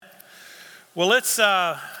Well, let's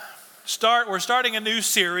start. We're starting a new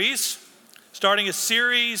series,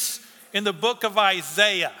 in the book of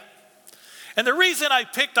Isaiah. And the reason I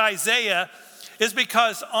picked Isaiah is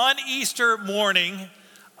because on Easter morning,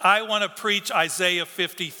 I want to preach Isaiah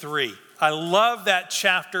 53. I love that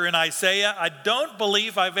chapter in Isaiah. I don't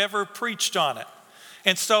believe I've ever preached on it.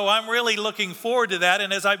 And so I'm really looking forward to that.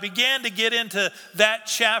 And as I began to get into that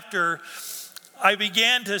chapter, I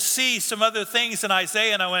began to see some other things in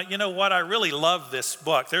Isaiah, and I went, you know what, I really love this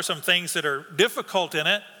book. There's some things that are difficult in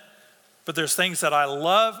it, but there's things that I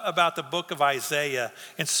love about the book of Isaiah.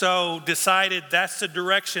 And so decided that's the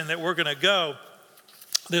direction that we're going to go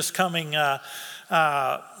this coming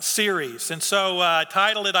series. And so I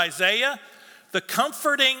titled it Isaiah, the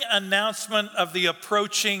comforting announcement of the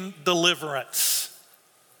approaching deliverance.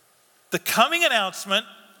 The coming announcement,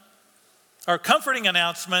 or comforting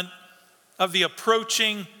announcement, of the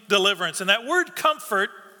approaching deliverance. And that word comfort,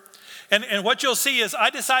 and what you'll see is I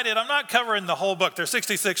decided I'm not covering the whole book. There's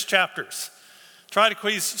 66 chapters. Try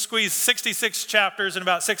to squeeze 66 chapters in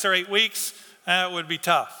about 6 or 8 weeks, that would be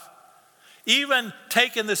tough. Even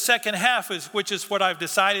taking the second half, which is what I've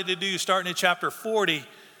decided to do starting in chapter 40,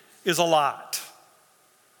 is a lot.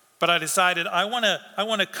 But I decided I want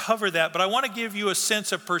to cover that, but I want to give you a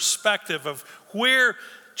sense of perspective of where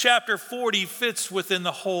chapter 40 fits within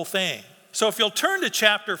the whole thing. So if you'll turn to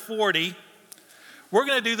chapter 40, we're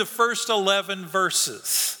going to do the first 11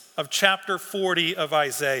 verses of chapter 40 of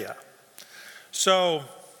Isaiah. So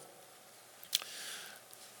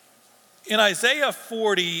in Isaiah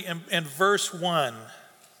 40 and verse 1,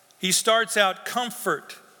 he starts out,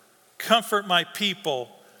 comfort my people,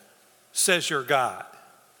 says your God.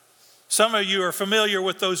 Some of you are familiar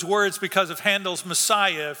with those words because of Handel's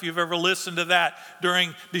Messiah. If you've ever listened to that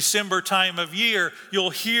during December time of year, you'll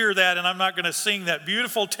hear that, and I'm not going to sing that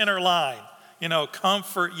beautiful tenor line. You know,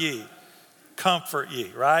 comfort ye,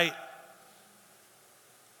 right?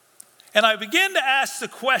 And I began to ask the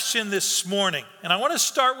question this morning, and I want to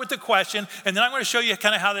start with the question, and then I'm going to show you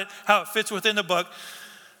kind of how it fits within the book.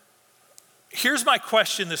 Here's my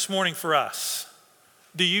question this morning for us.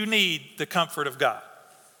 Do you need the comfort of God?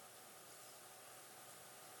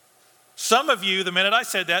 Some of you, the minute I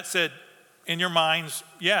said that, said in your minds,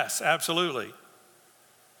 yes, absolutely.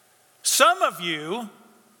 Some of you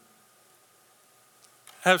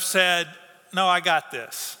have said, no, I got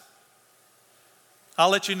this.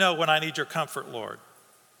 I'll let you know when I need your comfort, Lord,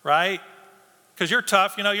 right? Because you're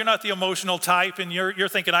tough, you're not the emotional type, and you're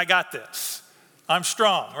thinking, I got this. I'm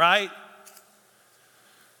strong, right?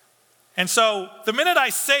 And so the minute I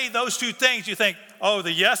say those two things, you think, oh,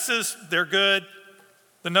 the yeses, they're good.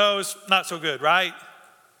 The no's, not so good, right?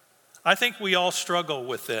 I think we all struggle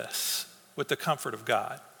with this, with the comfort of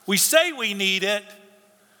God. We say we need it,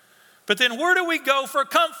 but then where do we go for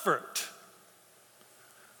comfort?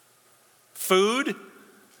 Food?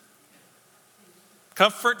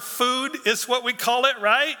 Comfort food is what we call it,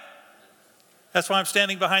 right? That's why I'm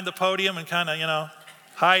standing behind the podium and kind of,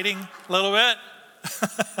 hiding a little bit.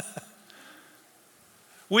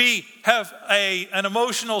 We have an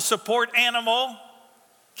emotional support animal.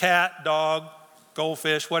 Cat, dog,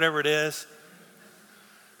 goldfish, whatever it is.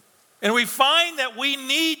 And we find that we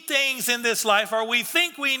need things in this life, or we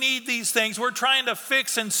think we need these things. We're trying to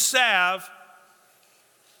fix and salve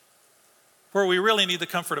where we really need the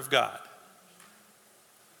comfort of God.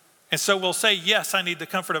 And so we'll say, yes, I need the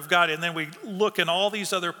comfort of God. And then we look in all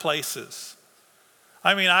these other places.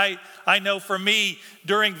 I mean, I know for me,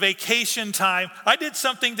 during vacation time, I did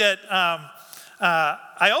something that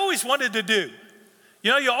I always wanted to do.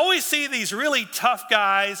 You always see these really tough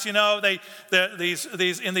guys,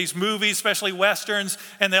 these in these movies, especially Westerns,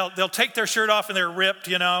 and they'll take their shirt off and they're ripped,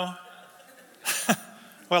 Well,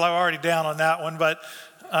 I'm already down on that one, but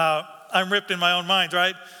I'm ripped in my own mind,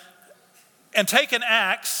 right? And take an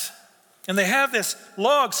axe, and they have this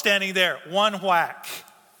log standing there, one whack.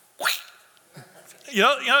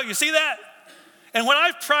 You see that? And when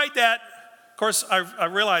I've tried that, of course, I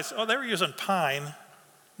realized, they were using pine,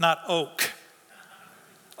 not oak.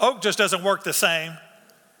 Oak just doesn't work the same.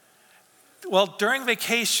 Well, during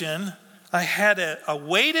vacation, I had a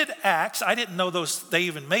weighted axe. I didn't know they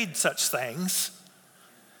even made such things.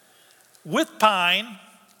 With pine,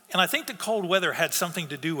 and I think the cold weather had something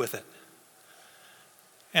to do with it.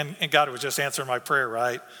 And God was just answering my prayer,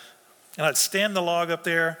 right? And I'd stand the log up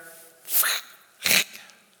there.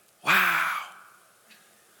 Wow.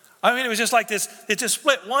 I mean, it was just like this. It just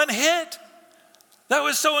split one hit. That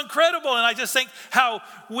was so incredible. And I just think how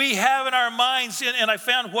we have in our minds, and I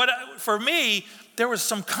found for me, there was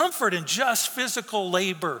some comfort in just physical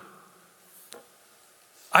labor.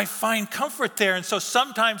 I find comfort there. And so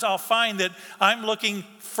sometimes I'll find that I'm looking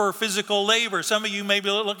for physical labor. Some of you may be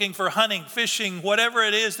looking for hunting, fishing, whatever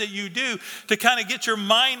it is that you do to kind of get your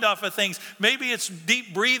mind off of things. Maybe it's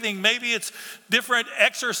deep breathing. Maybe it's different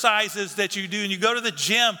exercises that you do and you go to the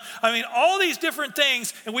gym. I mean, all these different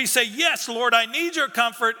things. And we say, yes, Lord, I need your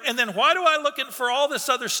comfort. And then why do I look for all this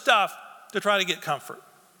other stuff to try to get comfort?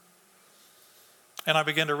 And I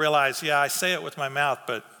begin to realize, I say it with my mouth,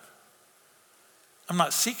 but I'm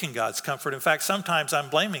not seeking God's comfort. In fact, sometimes I'm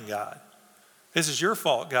blaming God. This is your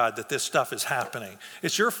fault, God, that this stuff is happening.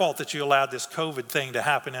 It's your fault that you allowed this COVID thing to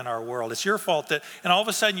happen in our world. It's your fault that, and all of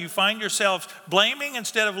a sudden you find yourselves blaming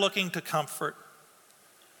instead of looking to comfort.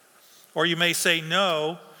 Or you may say,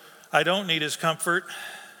 no, I don't need his comfort.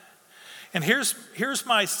 And here's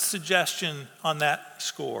my suggestion on that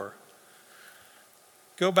score.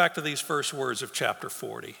 Go back to these first words of chapter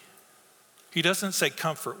 40. He doesn't say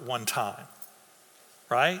comfort one time,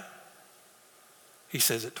 right? He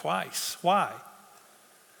says it twice. Why?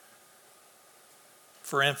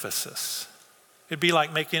 For emphasis. It'd be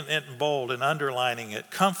like making it in bold and underlining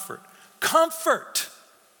it. Comfort. Comfort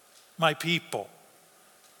my people,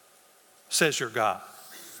 says your God.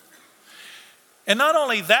 And not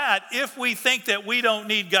only that, if we think that we don't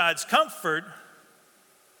need God's comfort,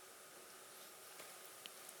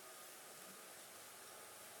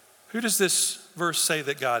 who does this verse say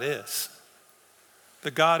that God is?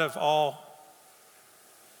 The God of all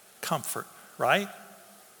comfort, right?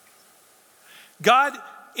 God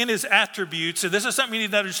in his attributes, and this is something you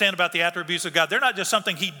need to understand about the attributes of God. They're not just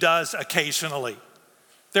something he does occasionally.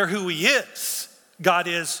 They're who he is. God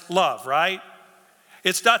is love, right?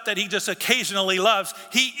 It's not that he just occasionally loves.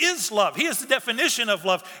 He is love. He is the definition of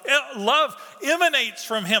love. Love emanates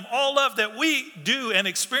from him. All love that we do and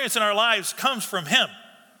experience in our lives comes from him.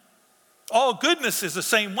 All goodness is the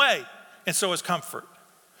same way, and so is comfort.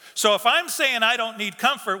 So if I'm saying I don't need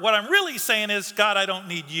comfort, what I'm really saying is, God, I don't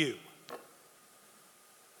need you.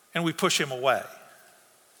 And we push him away.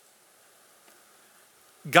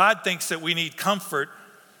 God thinks that we need comfort,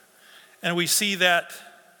 and we see that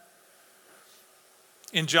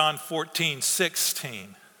in John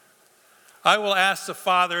 14:16. I will ask the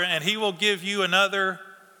Father, and he will give you another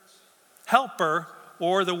helper,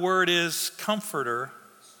 or the word is comforter.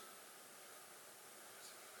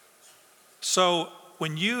 So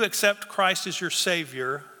when you accept Christ as your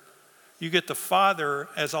Savior, you get the Father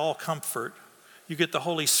as all comfort. You get the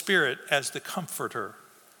Holy Spirit as the comforter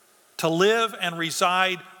to live and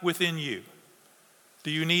reside within you.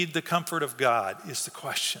 Do you need the comfort of God is the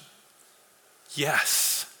question.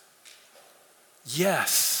 Yes.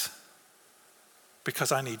 Yes.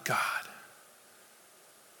 Because I need God.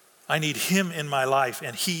 I need him in my life,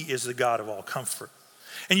 and he is the God of all comfort.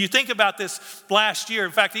 And you think about this last year.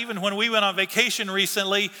 In fact, even when we went on vacation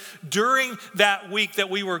recently, during that week that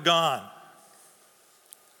we were gone,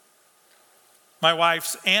 my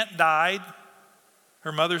wife's aunt died,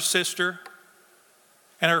 her mother's sister,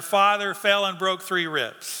 and her father fell and broke 3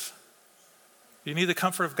 ribs. Do you need the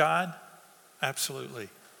comfort of God? Absolutely.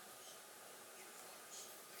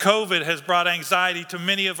 COVID has brought anxiety to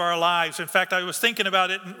many of our lives. In fact, I was thinking about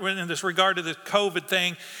it in this regard to the COVID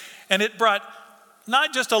thing, and it brought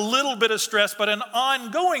not just a little bit of stress, but an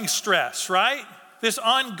ongoing stress, right? This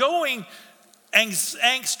ongoing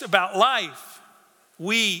angst about life.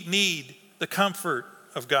 We need the comfort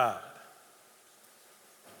of God.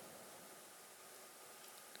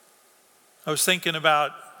 I was thinking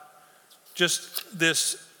about just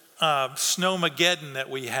this snowmageddon that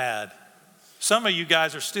we had. Some of you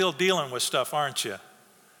guys are still dealing with stuff, aren't you?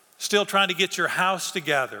 Still trying to get your house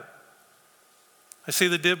together. I see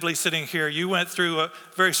the Dibley sitting here. You went through a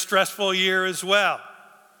very stressful year as well.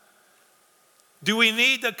 Do we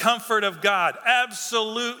need the comfort of God?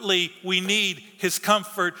 Absolutely, we need his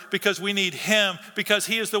comfort because we need him, because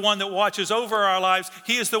he is the one that watches over our lives.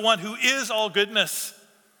 He is the one who is all goodness.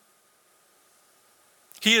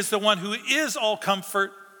 He is the one who is all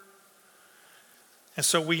comfort. And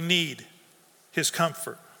so we need his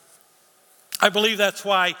comfort. I believe that's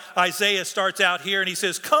why Isaiah starts out here and he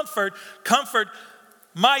says, comfort, comfort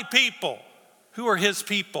my people. Who are his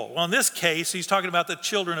people? Well, in this case, he's talking about the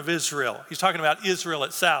children of Israel. He's talking about Israel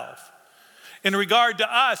itself. In regard to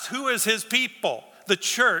us, who is his people? The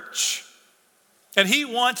church. And he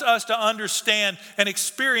wants us to understand and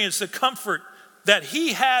experience the comfort that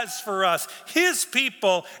he has for us, his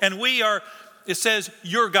people, and we are, it says,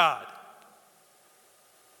 your God.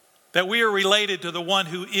 That we are related to the one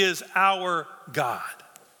who is our God.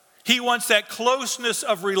 He wants that closeness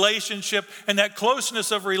of relationship, and that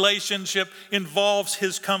closeness of relationship involves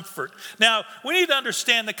his comfort. Now, we need to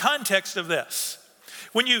understand the context of this.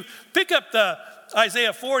 When you pick up the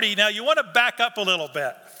Isaiah 40, now you want to back up a little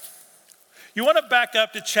bit. You want to back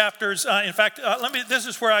up to chapters, this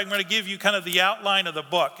is where I'm going to give you kind of the outline of the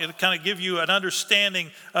book. It'll kind of give you an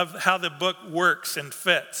understanding of how the book works and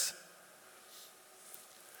fits.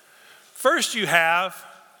 First, you have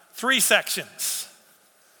 3 sections.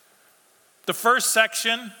 The first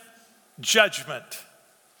section, judgment.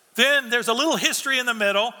 Then there's a little history in the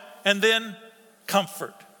middle, and then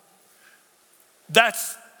comfort.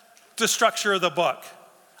 That's the structure of the book.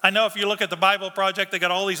 I know if you look at the Bible Project, they got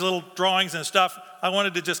all these little drawings and stuff. I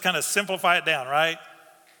wanted to just kind of simplify it down, right?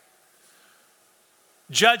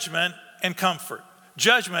 Judgment and comfort.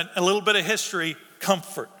 Judgment, a little bit of history,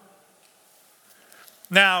 comfort.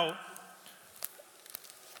 Now,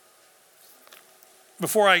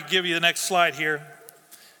 before I give you the next slide here,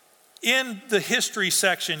 in the history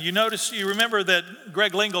section, you remember that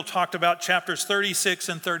Greg Lingle talked about chapters 36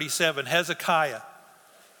 and 37, Hezekiah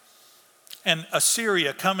and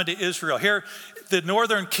Assyria coming to Israel. Here, the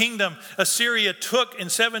northern kingdom, Assyria in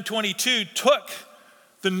 722, took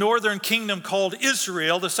the northern kingdom called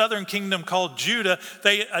Israel, the southern kingdom called Judah.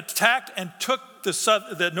 They attacked and took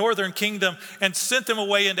the northern kingdom and sent them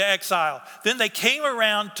away into exile. Then they came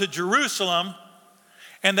around to Jerusalem,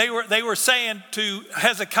 and they were saying to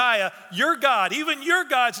Hezekiah, your God, even your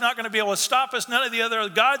God's not going to be able to stop us. None of the other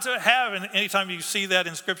gods have. And anytime you see that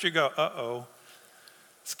in Scripture, you go, uh-oh,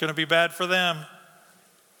 it's going to be bad for them.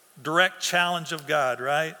 Direct challenge of God,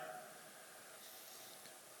 right?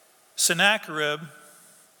 Sennacherib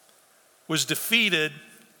was defeated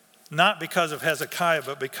not because of Hezekiah,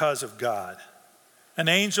 but because of God. An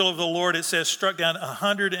angel of the Lord, it says, struck down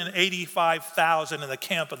 185,000 in the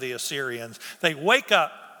camp of the Assyrians. They wake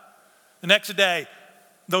up. The next day,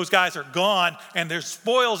 those guys are gone, and there's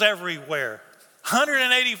spoils everywhere.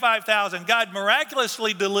 185,000. God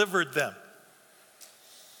miraculously delivered them.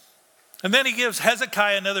 And then he gives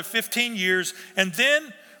Hezekiah another 15 years. And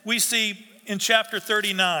then we see in chapter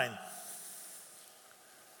 39,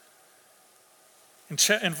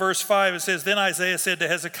 in verse 5, it says, then Isaiah said to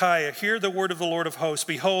Hezekiah, hear the word of the Lord of hosts.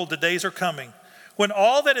 Behold, the days are coming, when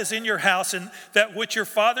all that is in your house and that which your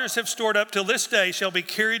fathers have stored up till this day shall be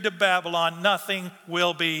carried to Babylon. Nothing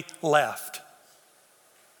will be left.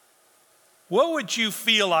 What would you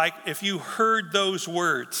feel like if you heard those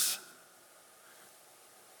words?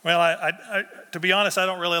 Well, to be honest, I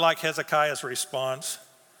don't really like Hezekiah's response.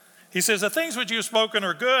 He says, the things which you've spoken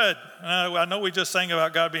are good. I know we just sang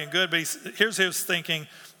about God being good, but here's his thinking,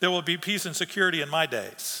 there will be peace and security in my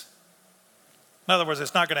days. In other words,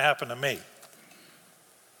 it's not going to happen to me.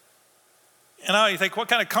 And now you think, what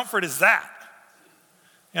kind of comfort is that?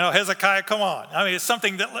 Hezekiah, come on. I mean, it's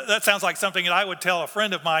something that sounds like something that I would tell a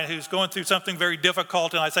friend of mine who's going through something very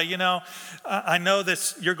difficult. And I say, I know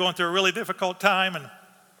this, you're going through a really difficult time. And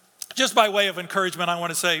just by way of encouragement, I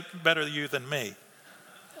want to say, better you than me.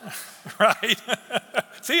 Right?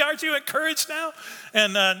 See, aren't you encouraged now?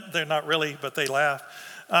 And they're not really, but they laugh.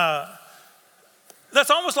 That's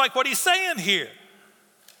almost like what he's saying here.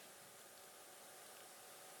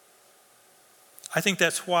 I think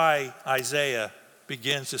that's why Isaiah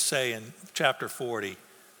begins to say in chapter 40,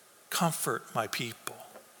 comfort my people.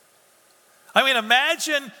 I mean,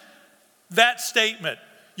 imagine that statement.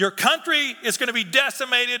 Your country is going to be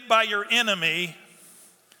decimated by your enemy,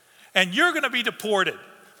 and you're going to be deported.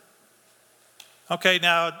 Okay,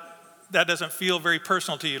 now that doesn't feel very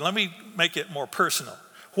personal to you. Let me make it more personal.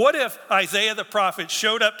 What if Isaiah the prophet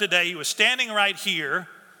showed up today, he was standing right here,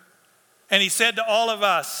 and he said to all of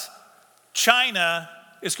us, China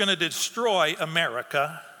is going to destroy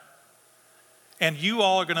America, and you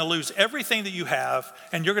all are going to lose everything that you have,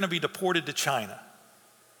 and you're going to be deported to China.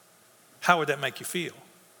 How would that make you feel?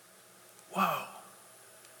 Whoa.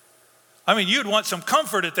 I mean, you'd want some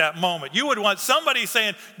comfort at that moment. You would want somebody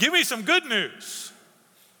saying, give me some good news,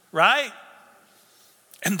 right?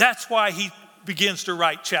 And that's why he begins to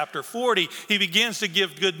write chapter 40. He begins to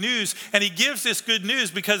give good news, and he gives this good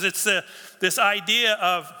news because it's this idea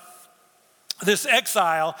of this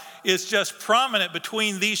exile is just prominent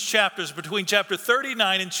between these chapters, between chapter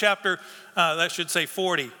 39 and chapter,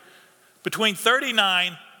 40. Between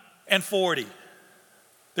 39 and 40,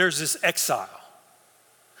 there's this exile.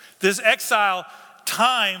 This exile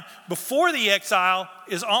time before the exile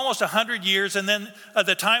is almost 100 years, and then at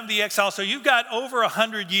the time of the exile, so you've got over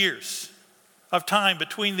 100 years of time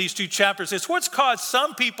between these two chapters. It's what's caused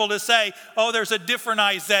some people to say, oh, there's a different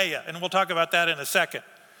Isaiah, and we'll talk about that in a second.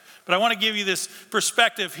 But I want to give you this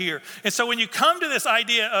perspective here. And so when you come to this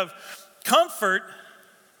idea of comfort,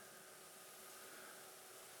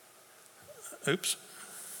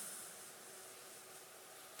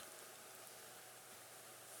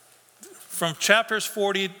 from chapters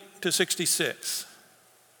 40 to 66,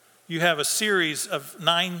 you have a series of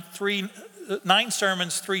 9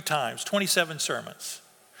 sermons 3 times, 27 sermons.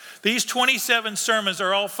 These 27 sermons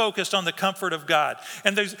are all focused on the comfort of God.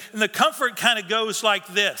 And the comfort kind of goes like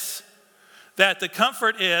this, that the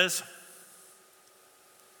comfort is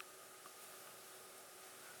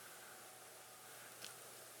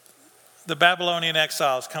the Babylonian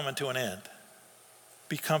exile is coming to an end.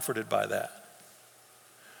 Be comforted by that.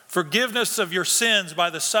 Forgiveness of your sins by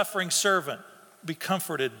the suffering servant. Be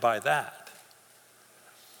comforted by that.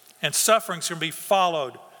 And suffering's going to be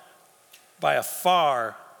followed by a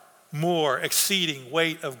far more exceeding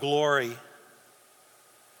weight of glory.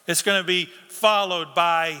 It's going to be followed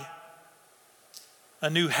by a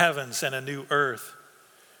new heavens and a new earth.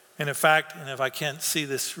 And in fact, and if I can't see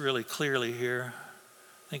this really clearly here,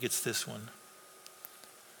 I think it's this one.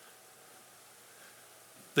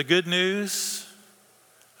 The good news,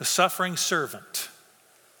 the suffering servant,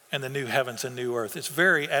 and the new heavens and new earth. It's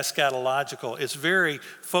very eschatological. It's very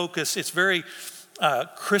focused. It's very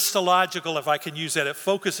Christological, if I can use that. It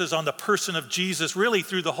focuses on the person of Jesus really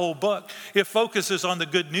through the whole book. It focuses on the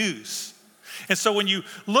good news. And so when you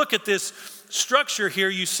look at this structure here,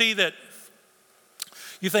 you see that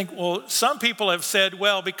you think, well, some people have said,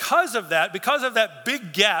 well, because of that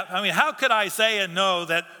big gap, I mean, how could Isaiah know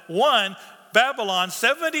that one, Babylon,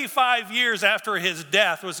 75 years after his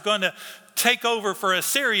death, was going to take over for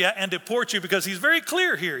Assyria and deport you? Because he's very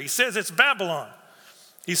clear here. He says it's Babylon.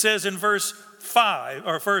 He says in verse 5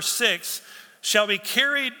 or verse 6, shall be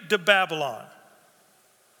carried to Babylon.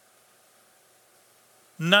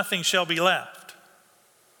 Nothing shall be left.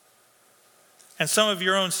 And some of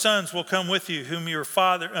your own sons will come with you, whom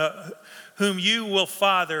you will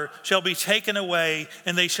father, shall be taken away,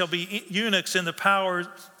 and they shall be eunuchs in the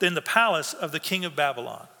palace of the king of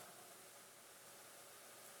Babylon.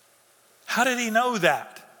 How did he know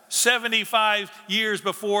that? 75 years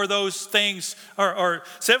before those things, or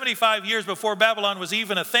 75 years before Babylon was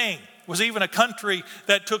even a thing, was even a country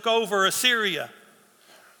that took over Assyria.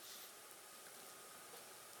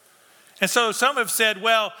 And so some have said,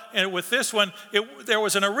 well, and with this one, there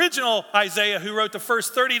was an original Isaiah who wrote the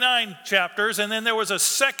first 39 chapters, and then there was a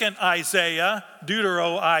second Isaiah,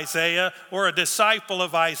 Deutero-Isaiah, or a disciple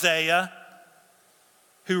of Isaiah,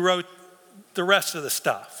 who wrote the rest of the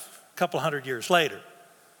stuff a couple hundred years later.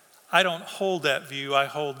 I don't hold that view, I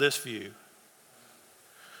hold this view,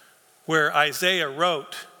 where Isaiah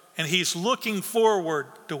wrote, and he's looking forward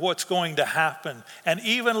to what's going to happen, and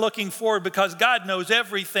even looking forward because God knows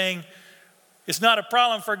everything. It's not a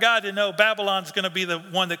problem for God to know Babylon's going to be the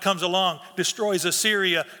one that comes along, destroys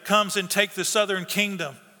Assyria, comes and takes the southern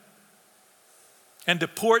kingdom and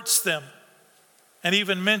deports them, and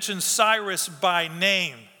even mentions Cyrus by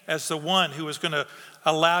name as the one who is going to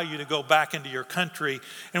allow you to go back into your country.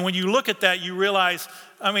 And when you look at that, you realize,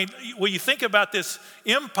 I mean, when you think about this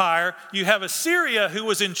empire, you have Assyria who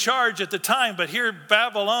was in charge at the time, but here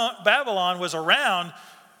Babylon was around.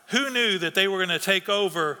 Who knew that they were going to take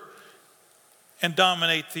over and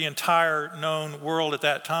dominate the entire known world at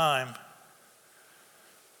that time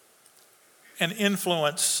and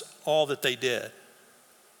influence all that they did?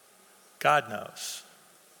 God knows.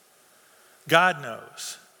 God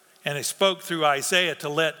knows. And he spoke through Isaiah to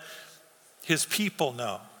let his people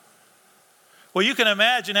know. Well, you can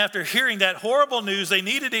imagine after hearing that horrible news, they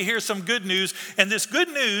needed to hear some good news. And this good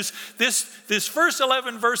news, this first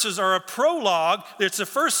 11 verses are a prologue. It's the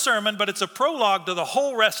first sermon, but it's a prologue to the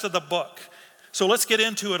whole rest of the book. So let's get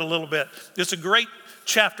into it a little bit. It's a great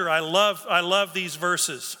chapter. I love these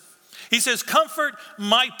verses. He says, comfort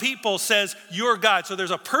my people, says your God. So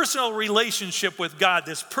there's a personal relationship with God,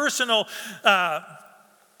 this personal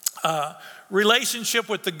relationship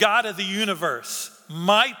with the God of the universe.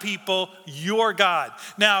 My people, your God.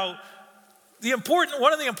 Now,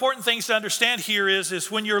 one of the important things to understand here is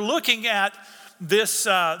when you're looking at this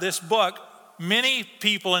book, many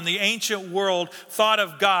people in the ancient world thought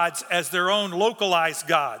of gods as their own localized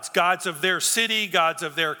gods. Gods of their city, gods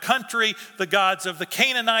of their country, the gods of the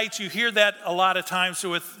Canaanites. You hear that a lot of times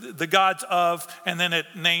with the gods of, and then it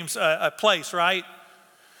names a place, right?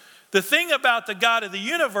 The thing about the God of the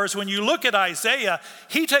universe, when you look at Isaiah,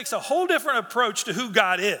 he takes a whole different approach to who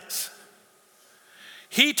God is.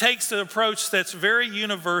 He takes the approach that's very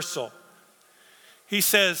universal. He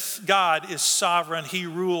says God is sovereign. He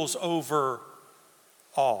rules over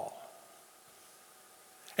all.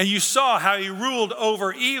 And you saw how he ruled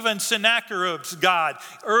over even Sennacherib's God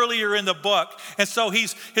earlier in the book. And so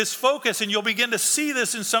his focus, and you'll begin to see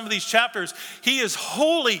this in some of these chapters, he is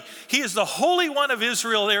holy. He is the Holy One of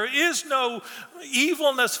Israel. There is no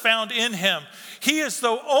evilness found in him. He is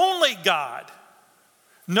the only God.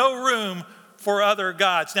 No room for other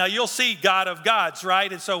gods. Now you'll see God of gods,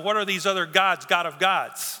 right? And so what are these other gods, God of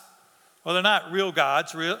gods? Well, they're not real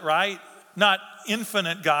gods, right? Not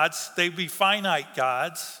infinite gods, they'd be finite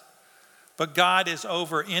gods. But God is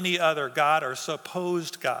over any other god or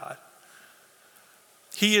supposed God.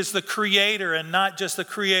 He is the creator, and not just the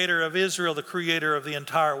creator of Israel, the creator of the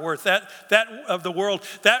entire world. That of the world,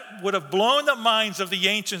 that would have blown the minds of the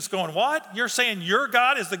ancients going, what? You're saying your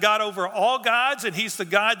God is the God over all gods, and he's the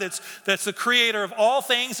God that's the creator of all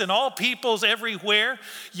things and all peoples everywhere?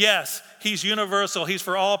 Yes, he's universal. He's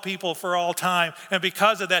for all people for all time. And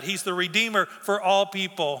because of that, he's the Redeemer for all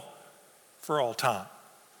people for all time.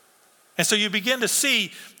 And so you begin to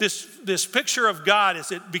see this picture of God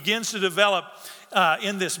as it begins to develop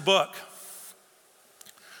in this book.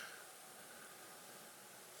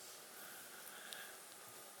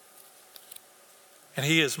 And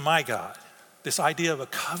he is my God. This idea of a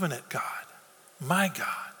covenant God. My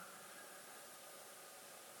God.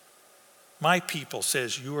 My people,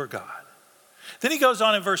 says your God. Then he goes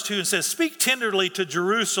on in verse 2 and says, speak tenderly to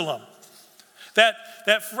Jerusalem.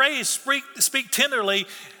 That phrase, speak tenderly,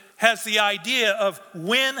 has the idea of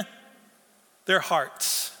win their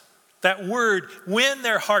hearts. That word, win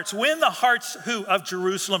their hearts. Win the hearts who? Of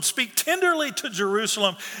Jerusalem. Speak tenderly to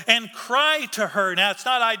Jerusalem and cry to her. Now, it's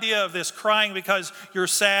not idea of this crying because you're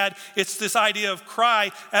sad. It's this idea of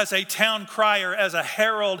cry as a town crier, as a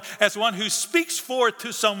herald, as one who speaks forth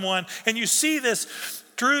to someone. And you see this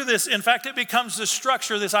through this. In fact, it becomes the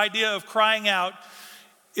structure, this idea of crying out.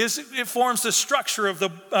 It forms the structure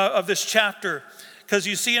of this chapter. Because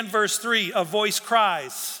you see in verse 3, a voice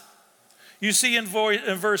cries. You see in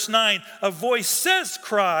verse 9, a voice says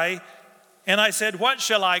cry, and I said, what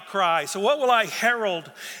shall I cry? So what will I herald?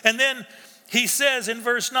 And then he says in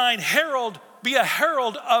verse 9, herald, be a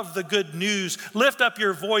herald of the good news. Lift up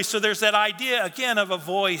your voice. So there's that idea again of a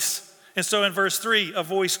voice. And so in verse 3, a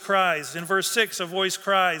voice cries. In verse 6, a voice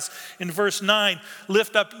cries. In verse 9,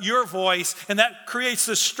 lift up your voice. And that creates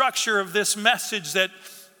the structure of this message that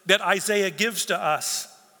Isaiah gives to us.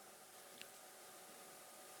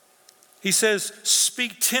 He says,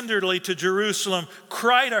 speak tenderly to Jerusalem,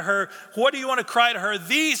 cry to her. What do you want to cry to her?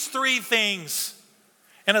 These three things.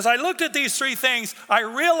 And as I looked at these three things, I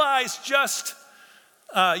realized just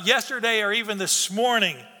yesterday or even this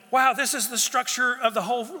morning, wow, this is the structure of the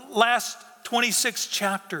whole last 26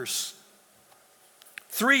 chapters.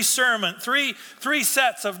 Three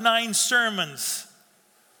sets of 9 sermons.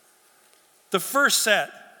 The first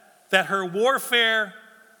set, that her warfare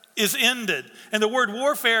is ended. And the word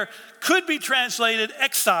warfare could be translated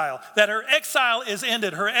exile, that her exile is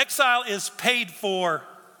ended. Her exile is paid for.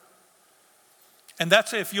 And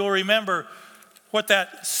that's, if you'll remember, what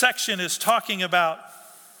that section is talking about.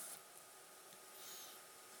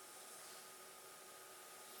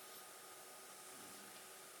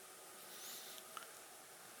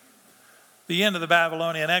 The end of the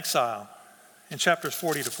Babylonian exile in chapters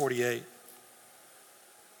 40 to 48.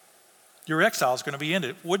 Your exile is going to be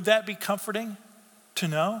ended. Would that be comforting to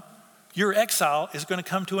know? Your exile is going to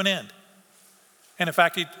come to an end. And in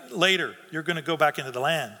fact, later, you're going to go back into the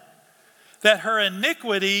land. That her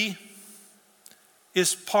iniquity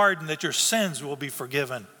is pardoned, that your sins will be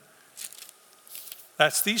forgiven.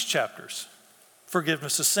 That's these chapters.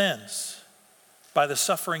 Forgiveness of sins by the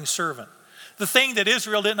suffering servant. The thing that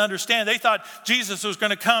Israel didn't understand, they thought Jesus was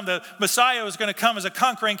going to come, the Messiah was going to come as a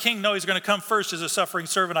conquering king. No, he's going to come first as a suffering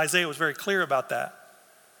servant. Isaiah was very clear about that.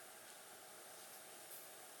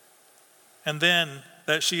 And then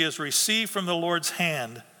that she is received from the Lord's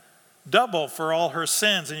hand, double for all her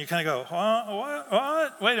sins. And you kind of go,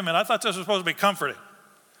 what? Wait a minute, I thought this was supposed to be comforting.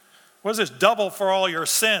 What is this, double for all your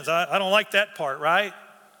sins? I don't like that part, right?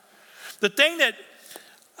 The thing that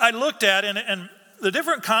I looked at, and the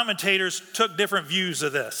different commentators took different views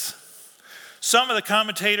of this. Some of the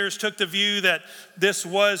commentators took the view that this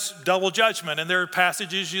was double judgment. And there are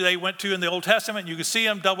passages they went to in the Old Testament. You can see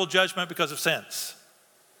them, double judgment because of sins.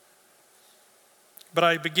 But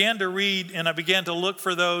I began to read and I began to look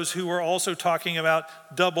for those who were also talking about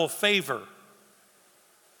double favor.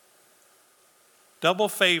 Double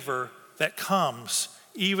favor that comes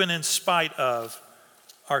even in spite of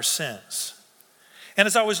our sins. And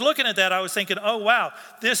as I was looking at that, I was thinking, oh, wow,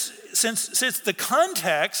 this, since the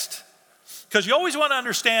context, because you always want to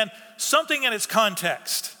understand something in its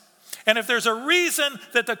context. And if there's a reason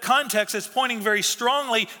that the context is pointing very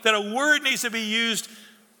strongly that a word needs to be used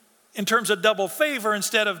in terms of double favor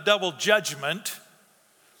instead of double judgment,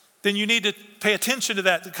 then you need to pay attention to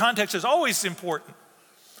that. The context is always important.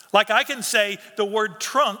 Like I can say the word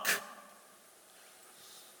trunk,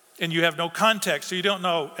 and you have no context, so you don't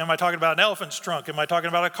know, am I talking about an elephant's trunk? Am I talking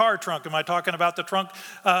about a car trunk? Am I talking about the trunk,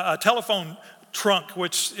 a telephone trunk,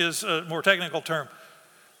 which is a more technical term?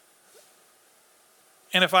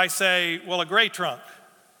 And if I say, well, a gray trunk,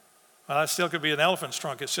 well, it still could be an elephant's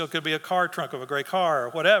trunk. It still could be a car trunk of a gray car or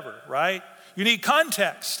whatever, right? You need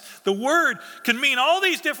context. The word can mean all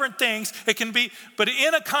these different things. It can be, but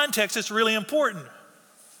in a context, it's really important.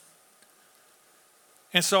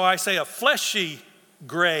 And so I say a fleshy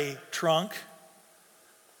gray trunk,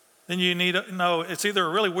 then you need to know it's either a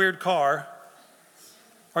really weird car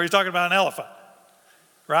or you're talking about an elephant,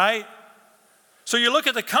 right? So you look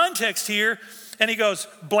at the context here, and he goes,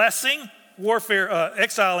 blessing, warfare,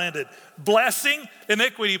 exile ended. Blessing,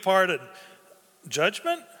 iniquity pardoned.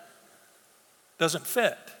 Judgment doesn't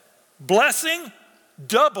fit. Blessing,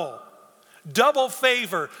 double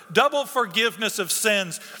favor, double forgiveness of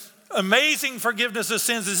sins. Amazing forgiveness of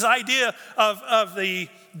sins. This idea of the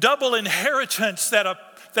double inheritance that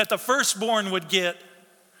the firstborn would get.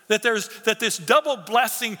 That this double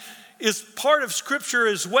blessing is part of Scripture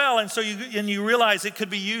as well. And so you realize it could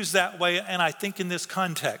be used that way. And I think in this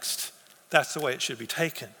context, that's the way it should be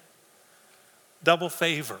taken. Double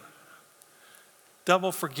favor.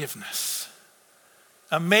 Double forgiveness.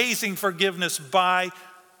 Amazing forgiveness by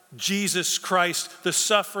Jesus Christ, the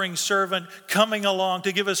suffering servant, coming along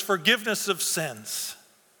to give us forgiveness of sins,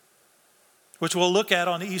 which we'll look at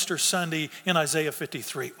on Easter Sunday in Isaiah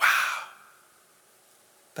 53. Wow,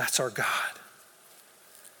 that's our God.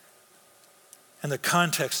 And the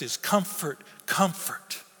context is comfort,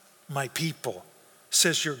 my people,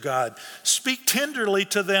 says your God. Speak tenderly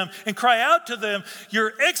to them and cry out to them.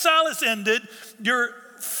 Your exile is ended, your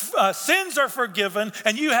sins are forgiven,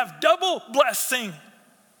 and you have double blessing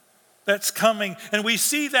that's coming. And we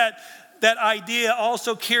see that idea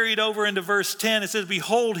also carried over into verse 10. It says,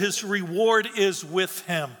 behold, his reward is with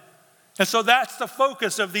him. And so that's the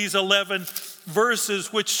focus of these 11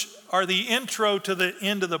 verses, which are the intro to the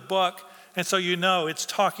end of the book. And so you know it's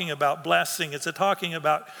talking about blessing. It's talking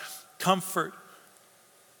about comfort.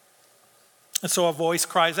 And so a voice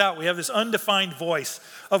cries out. We have this undefined voice.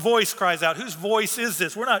 A voice cries out. Whose voice is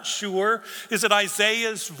this? We're not sure. Is it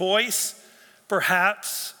Isaiah's voice?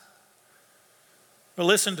 Perhaps. But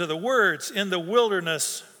listen to the words. In the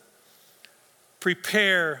wilderness,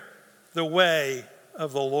 prepare the way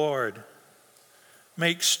of the Lord.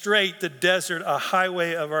 Make straight the desert a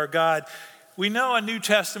highway of our God. We know a New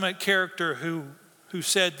Testament character who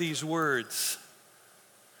said these words.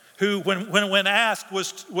 Who, when asked,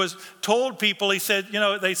 was told people, he said,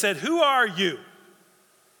 they said, who are you?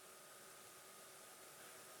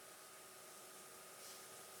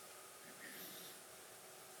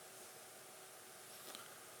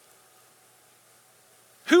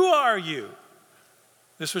 Who are you?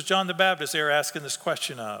 This was John the Baptist they were asking this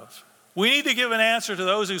question of. We need to give an answer to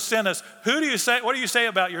those who sent us. Who do you say? What do you say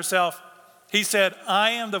about yourself? He said,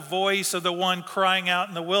 I am the voice of the one crying out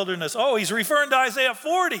in the wilderness. Oh, he's referring to Isaiah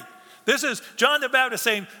 40. This is John the Baptist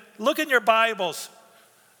saying, look in your Bibles.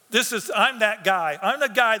 I'm that guy. I'm the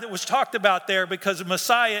guy that was talked about there because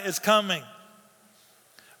Messiah is coming.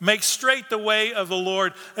 Make straight the way of the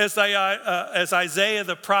Lord, as Isaiah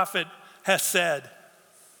the prophet has said.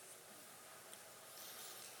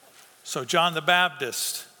 So John the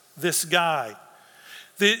Baptist, this guy.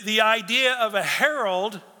 The idea of a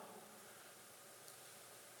herald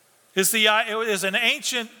is an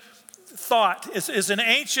ancient thought. Is an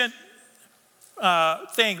ancient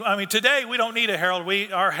thing. I mean, today we don't need a herald.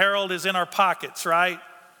 Our herald is in our pockets, right?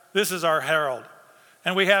 This is our herald.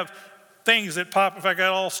 And we have things that pop. In fact, I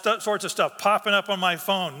got all sorts of stuff popping up on my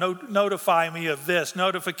phone. Notify me of this,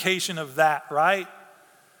 notification of that, right?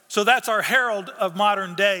 So that's our herald of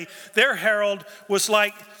modern day. Their herald was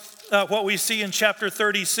like what we see in chapter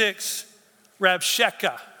 36,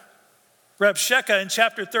 Rabshakeh. Rabshakeh in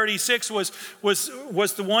chapter 36 was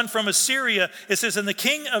the one from Assyria. It says, and the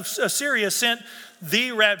king of Assyria sent thee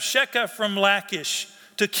Rabshakeh from Lachish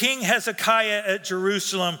to King Hezekiah at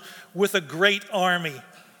Jerusalem with a great army.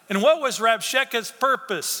 And what was Rabshakeh's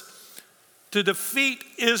purpose? To defeat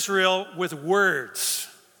Israel with words.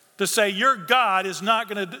 To say, your God is not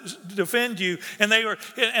going to defend you. And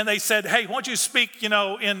they said, hey, won't you speak, in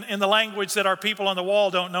the language that our people on the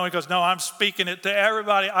wall don't know? He goes, no, I'm speaking it to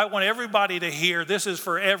everybody. I want everybody to hear. This is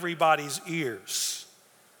for everybody's ears.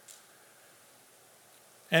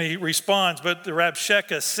 And he responds, but the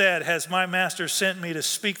Rabshakeh said, has my master sent me to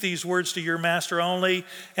speak these words to your master only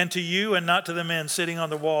and to you and not to the men sitting on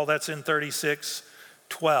the wall? That's in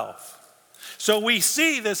 36:12. So we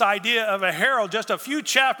see this idea of a herald just a few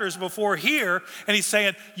chapters before here, and he's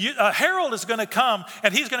saying a herald is going to come,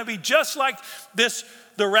 and he's going to be just like the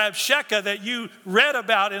Rabshakeh that you read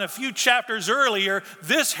about in a few chapters earlier.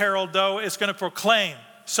 This herald, though, is going to proclaim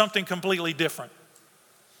something completely different.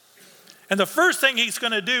 And the first thing he's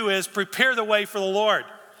going to do is prepare the way for the Lord.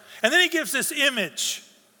 And then he gives this image,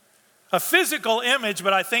 a physical image,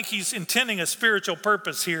 but I think he's intending a spiritual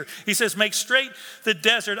purpose here. He says, make straight the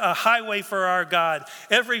desert a highway for our God.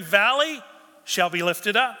 Every valley shall be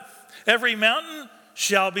lifted up. Every mountain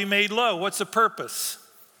shall be made low. What's the purpose?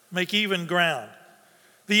 Make even ground.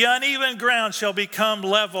 The uneven ground shall become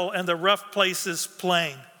level and the rough places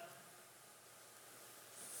plain.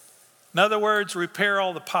 In other words, repair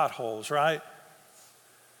all the potholes, right?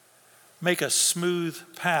 Make a smooth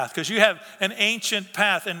path. Because you have an ancient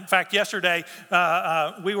path. In fact, yesterday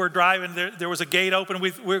we were driving. There was a gate open.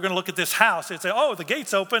 We were going to look at this house. It said, oh, the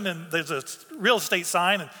gate's open. And there's a real estate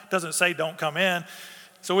sign. And it doesn't say don't come in.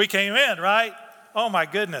 So we came in, right? Oh, my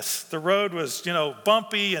goodness. The road was,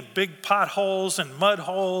 bumpy and big potholes and mud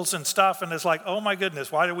holes and stuff. And it's like, oh, my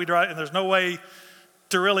goodness, why did we drive? And there's no way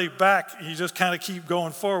to really back. You just kind of keep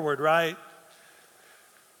going forward, right?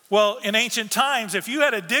 Well, in ancient times, if you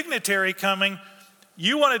had a dignitary coming,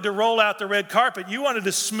 you wanted to roll out the red carpet. You wanted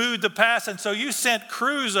to smooth the path. And so you sent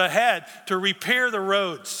crews ahead to repair the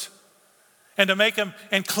roads and to make them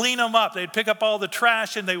and clean them up. They'd pick up all the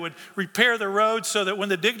trash and they would repair the roads so that when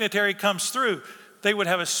the dignitary comes through, they would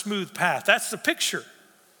have a smooth path. That's the picture.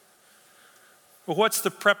 But what's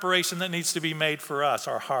the preparation that needs to be made for us?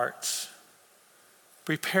 Our hearts.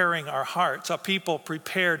 Preparing our hearts, a people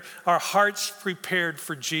prepared, our hearts prepared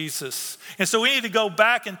for Jesus. And so we need to go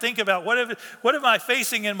back and think about what am I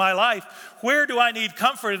facing in my life? Where do I need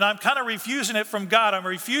comfort? And I'm kind of refusing it from God. I'm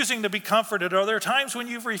refusing to be comforted. Are there times when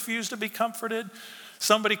you've refused to be comforted?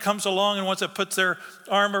 Somebody comes along and wants to put their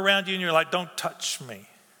arm around you and you're like, don't touch me.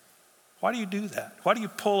 Why do you do that? Why do you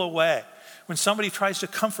pull away? When somebody tries to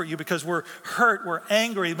comfort you because we're hurt, we're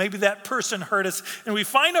angry, maybe that person hurt us, and we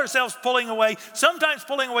find ourselves pulling away, sometimes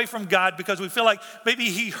pulling away from God because we feel like maybe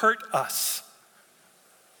he hurt us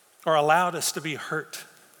or allowed us to be hurt.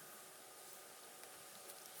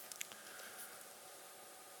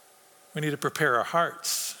 We need to prepare our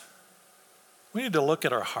hearts. We need to look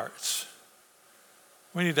at our hearts.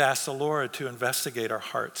 We need to ask the Lord to investigate our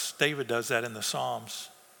hearts. David does that in the Psalms.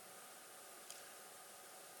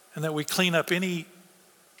 And that we clean up any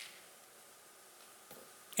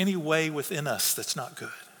way within us that's not good.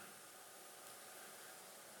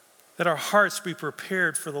 That our hearts be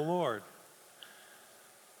prepared for the Lord.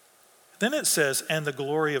 Then it says, and the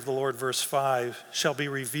glory of the Lord, verse 5, shall be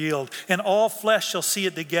revealed, and all flesh shall see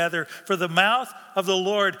it together, for the mouth of the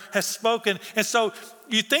Lord has spoken. And so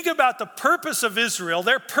you think about the purpose of Israel.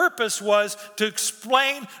 Their purpose was to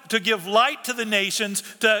explain, to give light to the nations,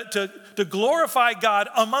 to glorify God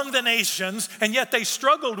among the nations, and yet they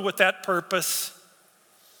struggled with that purpose.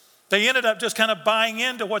 They ended up just kind of buying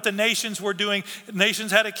into what the nations were doing. Nations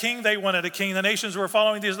had a king, they wanted a king. The nations were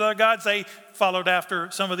following these other gods, they followed after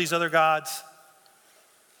some of these other gods.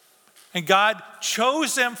 And God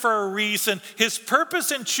chose them for a reason. His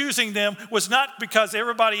purpose in choosing them was not because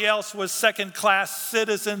everybody else was second-class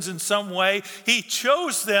citizens in some way. He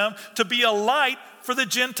chose them to be a light for the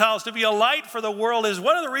Gentiles, to be a light for the world. Is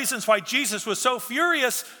one of the reasons why Jesus was so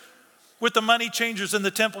furious with the money changers in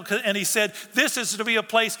the temple. And he said, this is to be a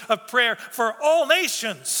place of prayer for all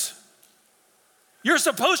nations. You're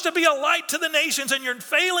supposed to be a light to the nations, and you're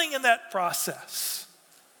failing in that process.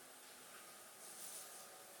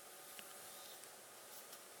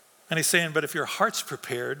 And he's saying, but if your heart's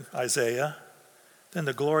prepared, Isaiah, then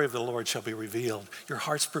the glory of the Lord shall be revealed. Your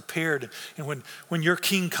heart's prepared. And when your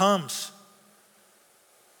king comes,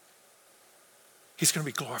 he's going to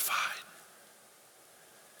be glorified.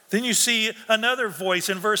 Then you see another voice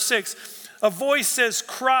in verse 6. A voice says,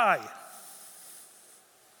 cry.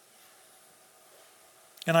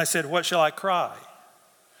 And I said, what shall I cry?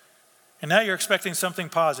 And now you're expecting something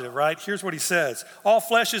positive, right? Here's what he says. All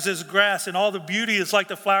flesh is as grass, and all the beauty is like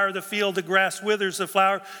the flower of the field. The grass withers, the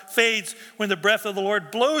flower fades when the breath of the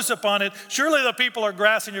Lord blows upon it. Surely the people are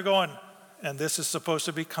grass, and you're going, and this is supposed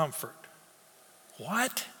to be comfort.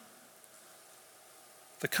 What?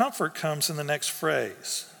 The comfort comes in the next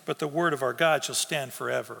phrase. But the word of our God shall stand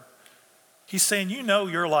forever. He's saying, you know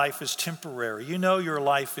your life is temporary. You know your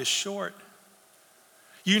life is short.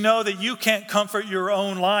 You know that you can't comfort your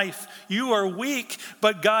own life. You are weak,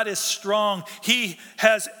 but God is strong. He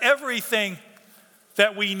has everything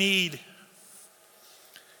that we need.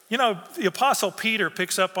 You know, the Apostle Peter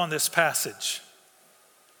picks up on this passage.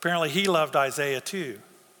 Apparently he loved Isaiah too,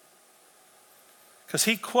 because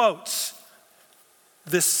he quotes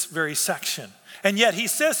this very section. And yet he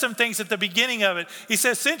says some things at the beginning of it. He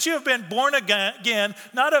says, since you have been born again,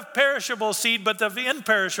 not of perishable seed, but of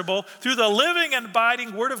imperishable, through the living and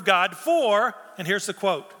abiding word of God, and here's the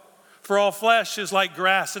quote, for all flesh is like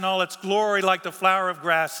grass, and all its glory like the flower of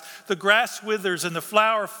grass. The grass withers and the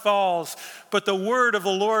flower falls, but the word of the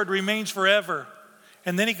Lord remains forever.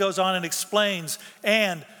 And then he goes on and explains,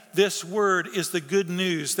 and this word is the good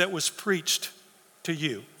news that was preached to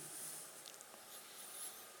you.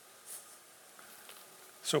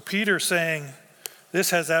 So Peter's saying this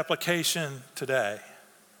has application today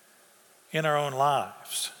in our own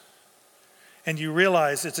lives. And you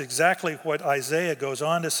realize it's exactly what Isaiah goes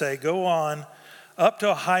on to say. Go on up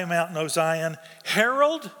to a high mountain, O Zion,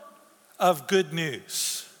 herald of good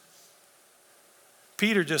news.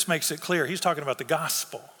 Peter just makes it clear. He's talking about the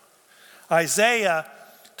gospel. Isaiah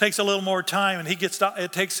takes a little more time, and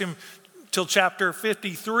it takes him till chapter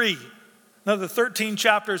 53. Another 13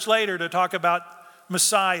 chapters later to talk about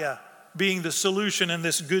Messiah being the solution in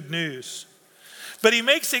this good news. But he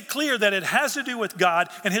makes it clear that it has to do with God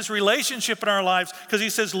and his relationship in our lives, because he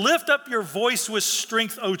says, lift up your voice with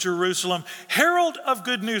strength, O Jerusalem, herald of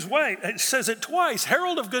good news. Wait, it says it twice,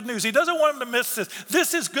 herald of good news. He doesn't want them to miss this.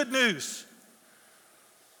 This is good news.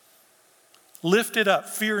 Lift it up,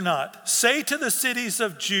 fear not. Say to the cities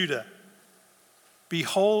of Judah,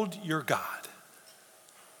 behold your God.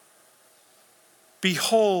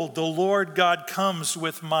 Behold, the Lord God comes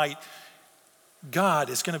with might.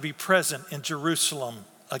 God is going to be present in Jerusalem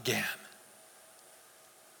again.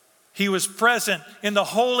 He was present in the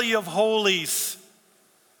Holy of Holies.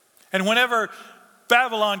 And whenever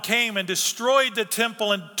Babylon came and destroyed the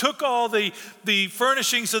temple and took all the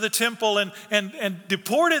furnishings of the temple and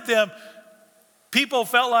deported them, people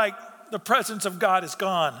felt like the presence of God is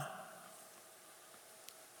gone.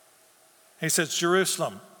 He says,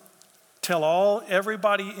 Jerusalem, tell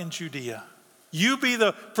everybody in Judea, you be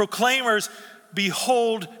the proclaimers,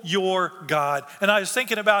 behold your God. And I was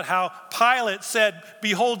thinking about how Pilate said,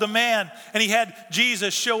 behold the man. And he had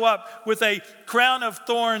Jesus show up with a crown of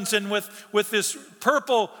thorns and with this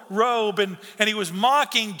purple robe. And he was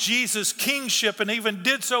mocking Jesus' kingship, and even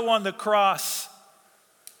did so on the cross,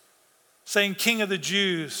 saying, King of the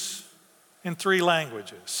Jews, in 3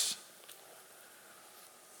 languages.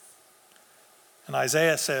 And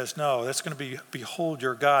Isaiah says, no, that's going to be, behold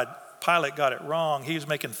your God. Pilate got it wrong. He was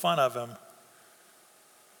making fun of him.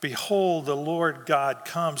 Behold, the Lord God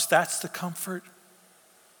comes. That's the comfort.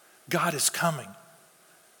 God is coming.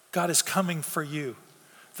 God is coming for you.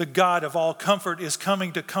 The God of all comfort is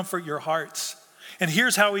coming to comfort your hearts. And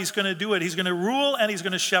here's how he's going to do it. He's going to rule and he's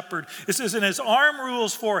going to shepherd. It says, and his arm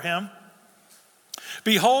rules for him.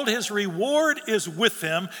 Behold, his reward is with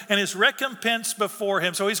him and his recompense before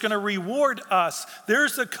him. So he's going to reward us.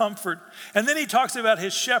 There's the comfort. And then he talks about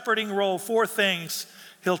his shepherding role, 4 things.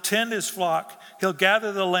 He'll tend his flock. He'll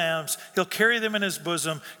gather the lambs. He'll carry them in his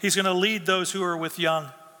bosom. He's going to lead those who are with young.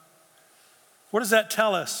 What does that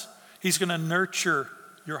tell us? He's going to nurture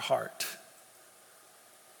your heart.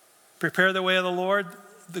 Prepare the way of the Lord.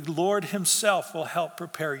 The Lord himself will help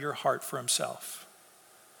prepare your heart for himself.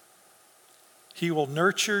 He will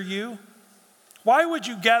nurture you. Why would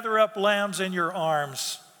you gather up lambs in your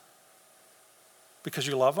arms? Because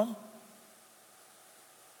you love them?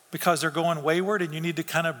 Because they're going wayward and you need to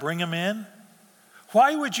kind of bring them in?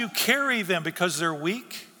 Why would you carry them? Because they're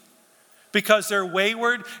weak? Because they're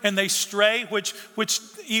wayward and they stray, which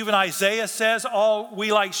even Isaiah says, all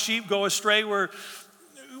we like sheep go astray.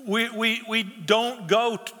 We don't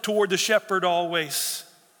go toward the shepherd always.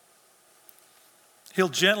 He'll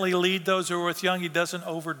gently lead those who are with young. He doesn't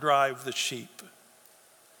overdrive the sheep.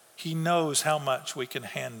 He knows how much we can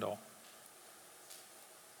handle.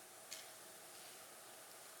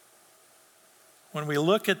 When we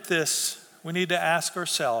look at this, we need to ask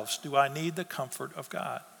ourselves, do I need the comfort of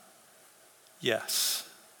God? Yes.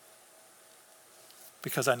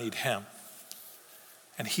 Because I need him.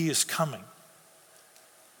 And he is coming.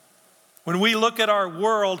 When we look at our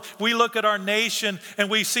world, we look at our nation, and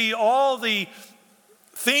we see all the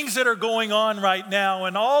things that are going on right now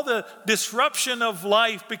and all the disruption of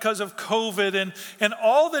life because of COVID and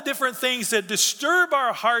all the different things that disturb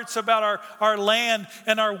our hearts about our land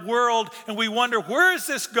and our world. And we wonder, where is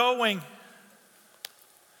this going?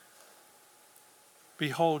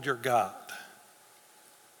 Behold your God.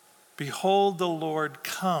 Behold, the Lord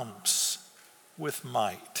comes with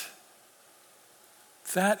might.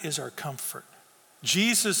 That is our comfort.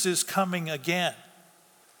 Jesus is coming again.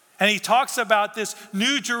 And he talks about this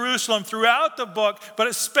new Jerusalem throughout the book, but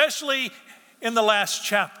especially in the last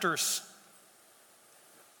chapters.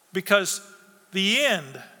 Because the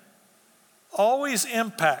end always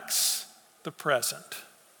impacts the present.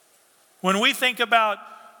 When we think about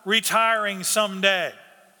retiring someday,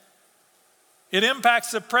 it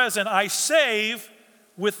impacts the present. I save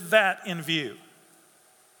with that in view.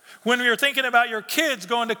 When you're thinking about your kids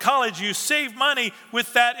going to college, you save money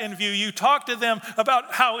with that in view. You talk to them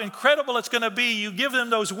about how incredible it's going to be. You give them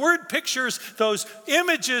those word pictures, those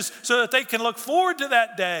images, so that they can look forward to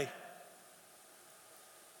that day.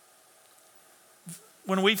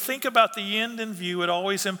 When we think about the end in view, it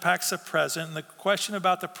always impacts the present. And the question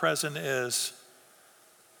about the present is,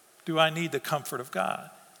 do I need the comfort of God?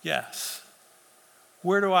 Yes.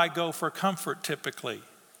 Where do I go for comfort typically?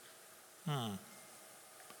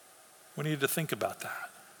 We need to think about that.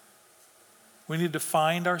 We need to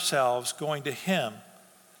find ourselves going to him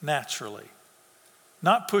naturally.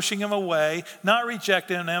 Not pushing him away, not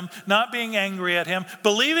rejecting him, not being angry at him,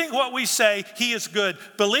 believing what we say, he is good.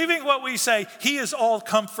 Believing what we say, he is all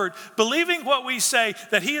comfort. Believing what we say,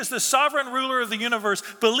 that he is the sovereign ruler of the universe.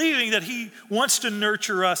 Believing that he wants to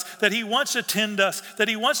nurture us, that he wants to tend us, that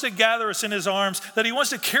he wants to gather us in his arms, that he wants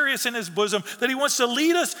to carry us in his bosom, that he wants to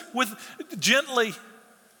lead us gently,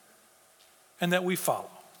 and that we follow.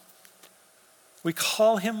 We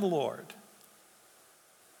call him Lord.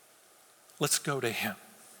 Let's go to him.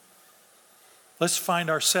 Let's find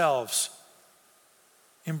ourselves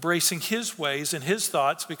embracing his ways and his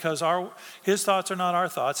thoughts, because his thoughts are not our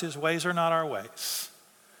thoughts, his ways are not our ways.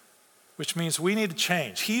 Which means we need to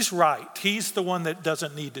change. He's right. He's the one that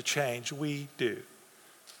doesn't need to change. We do.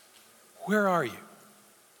 Where are you?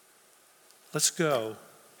 Let's go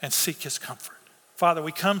and seek his comfort. Father,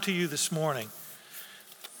 we come to you this morning.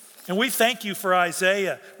 And we thank you for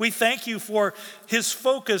Isaiah. We thank you for his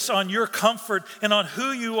focus on your comfort and on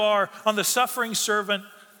who you are, on the suffering servant,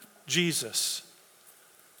 Jesus.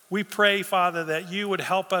 We pray, Father, that you would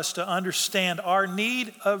help us to understand our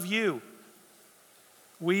need of you.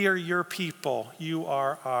 We are your people. You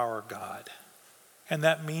are our God. And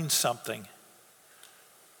that means something.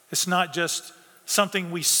 It's not just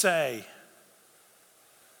something we say,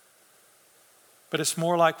 but it's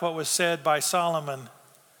more like what was said by Solomon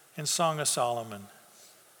in Song of Solomon.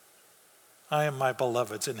 I am my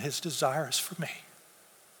beloved's, and his desire is for me.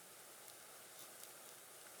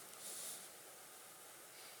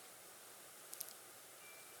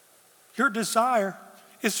 Your desire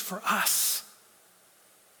is for us.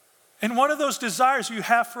 And one of those desires you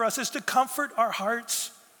have for us is to comfort our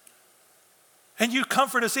hearts. And you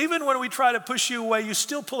comfort us. Even when we try to push you away, you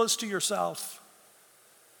still pull us to yourself.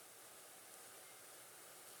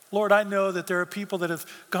 Lord, I know that there are people that have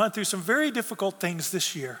gone through some very difficult things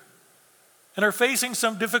this year and are facing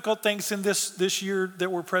some difficult things in this year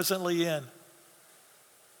that we're presently in.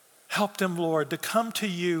 Help them, Lord, to come to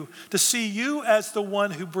you, to see you as the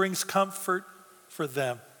one who brings comfort for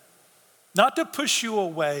them. Not to push you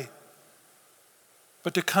away,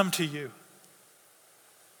 but to come to you.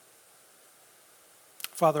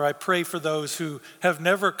 Father, I pray for those who have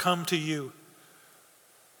never come to you,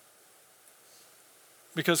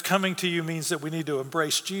 because coming to you means that we need to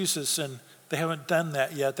embrace Jesus, and they haven't done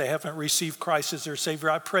that yet. They haven't received Christ as their Savior.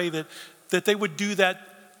 I pray that they would do that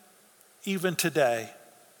even today.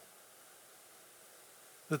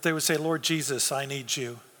 That they would say, Lord Jesus, I need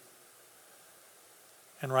you.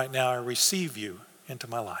 And right now I receive you into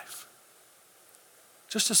my life.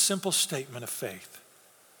 Just a simple statement of faith.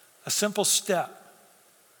 A simple step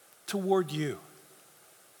toward you.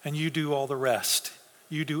 And you do all the rest.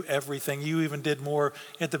 You do everything. You even did more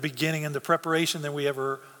at the beginning in the preparation than we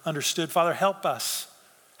ever understood. Father, help us.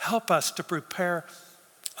 Help us to prepare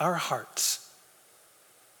our hearts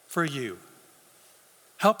for you.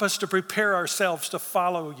 Help us to prepare ourselves to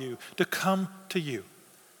follow you, to come to you.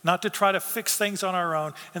 Not to try to fix things on our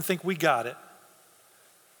own and think we got it.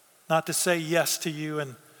 Not to say yes to you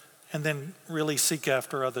and then really seek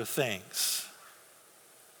after other things.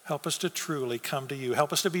 Help us to truly come to you.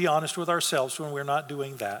 Help us to be honest with ourselves when we're not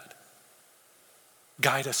doing that.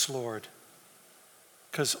 Guide us, Lord.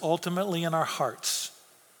 Because ultimately in our hearts,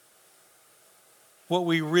 what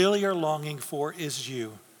we really are longing for is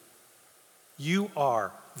you. You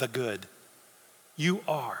are the good. You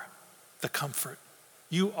are the comfort.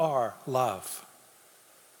 You are love.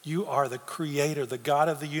 You are the creator, the God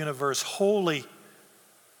of the universe, holy.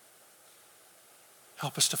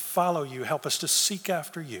 Help us to follow you. Help us to seek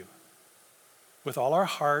after you with all our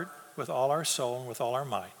heart, with all our soul and with all our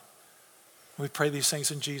might. We pray these things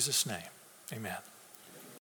in Jesus' name. Amen.